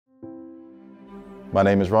My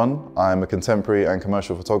name is Ron. I'm a contemporary and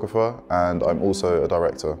commercial photographer, and I'm also a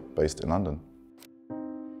director based in London.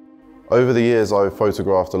 Over the years, I've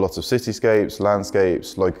photographed a lot of cityscapes,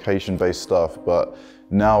 landscapes, location-based stuff, but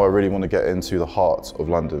now I really want to get into the heart of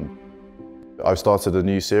London. I've started a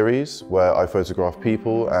new series where I photograph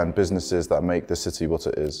people and businesses that make the city what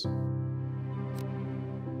it is.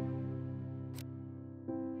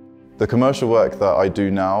 The commercial work that I do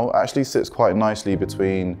now actually sits quite nicely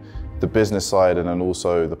between the business side and then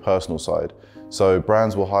also the personal side. So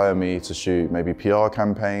brands will hire me to shoot maybe PR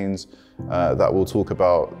campaigns that will talk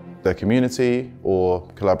about their community or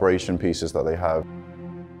collaboration pieces that they have.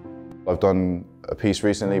 I've done a piece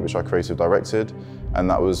recently which I creative directed, and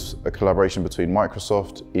that was a collaboration between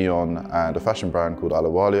Microsoft, Eon and a fashion brand called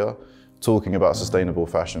Alawalia, talking about sustainable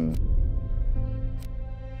fashion.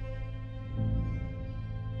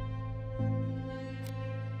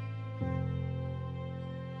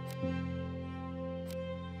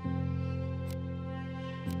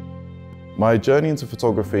 My journey into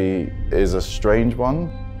photography is a strange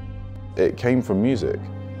one. It came from music.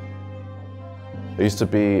 I used to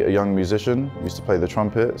be a young musician, used to play the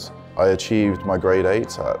trumpet. I achieved my grade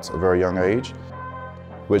 8 at a very young age,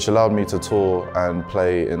 which allowed me to tour and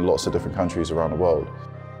play in lots of different countries around the world.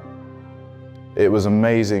 It was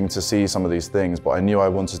amazing to see some of these things, but I knew I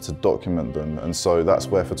wanted to document them, and so that's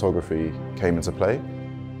where photography came into play.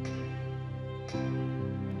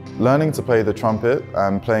 Learning to play the trumpet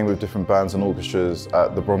and playing with different bands and orchestras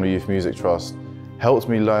at the Bromley Youth Music Trust helped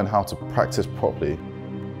me learn how to practice properly.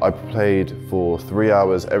 I played for 3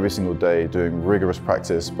 hours every single day doing rigorous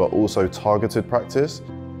practice, but also targeted practice.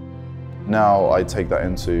 Now I take that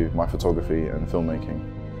into my photography and filmmaking.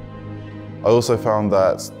 I also found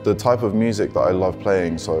that the type of music that I love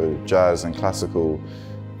playing, so jazz and classical,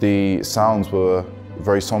 the sounds were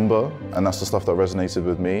very somber, and that's the stuff that resonated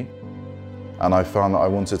with me. And I found that I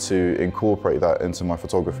wanted to incorporate that into my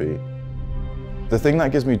photography. The thing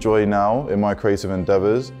that gives me joy now in my creative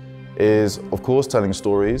endeavors is, of course, telling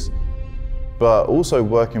stories, but also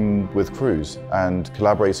working with crews and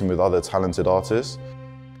collaborating with other talented artists.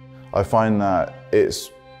 I find that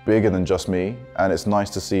it's bigger than just me, and it's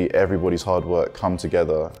nice to see everybody's hard work come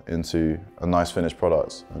together into a nice finished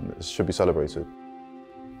product, and it should be celebrated.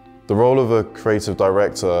 The role of a creative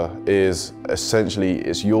director is essentially,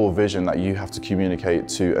 it's your vision that you have to communicate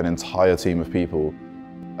to an entire team of people.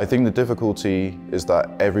 I think the difficulty is that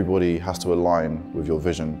everybody has to align with your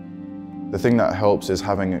vision. The thing that helps is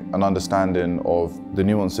having an understanding of the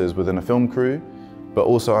nuances within a film crew, but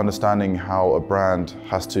also understanding how a brand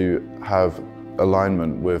has to have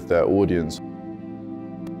alignment with their audience.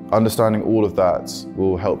 Understanding all of that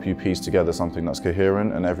will help you piece together something that's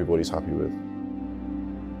coherent and everybody's happy with.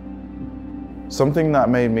 Something that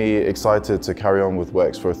made me excited to carry on with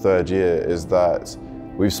WEX for a third year is that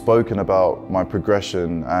we've spoken about my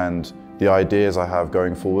progression and the ideas I have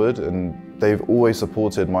going forward, and they've always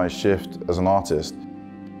supported my shift as an artist.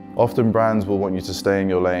 Often brands will want you to stay in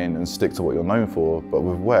your lane and stick to what you're known for, but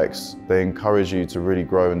with WEX, they encourage you to really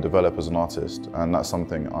grow and develop as an artist, and that's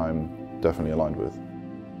something I'm definitely aligned with.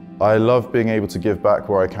 I love being able to give back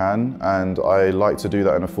where I can, and I like to do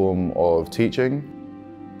that in a form of teaching.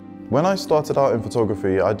 When I started out in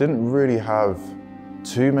photography, I didn't really have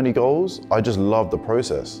too many goals. I just loved the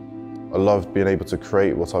process. I loved being able to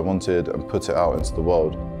create what I wanted and put it out into the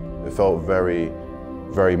world. It felt very,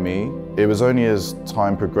 very me. It was only as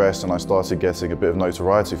time progressed and I started getting a bit of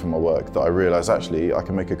notoriety for my work that I realized actually I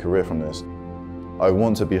can make a career from this. I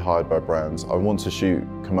want to be hired by brands. I want to shoot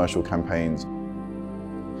commercial campaigns,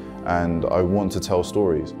 and I want to tell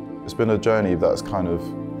stories. It's been a journey that's kind of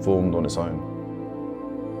formed on its own.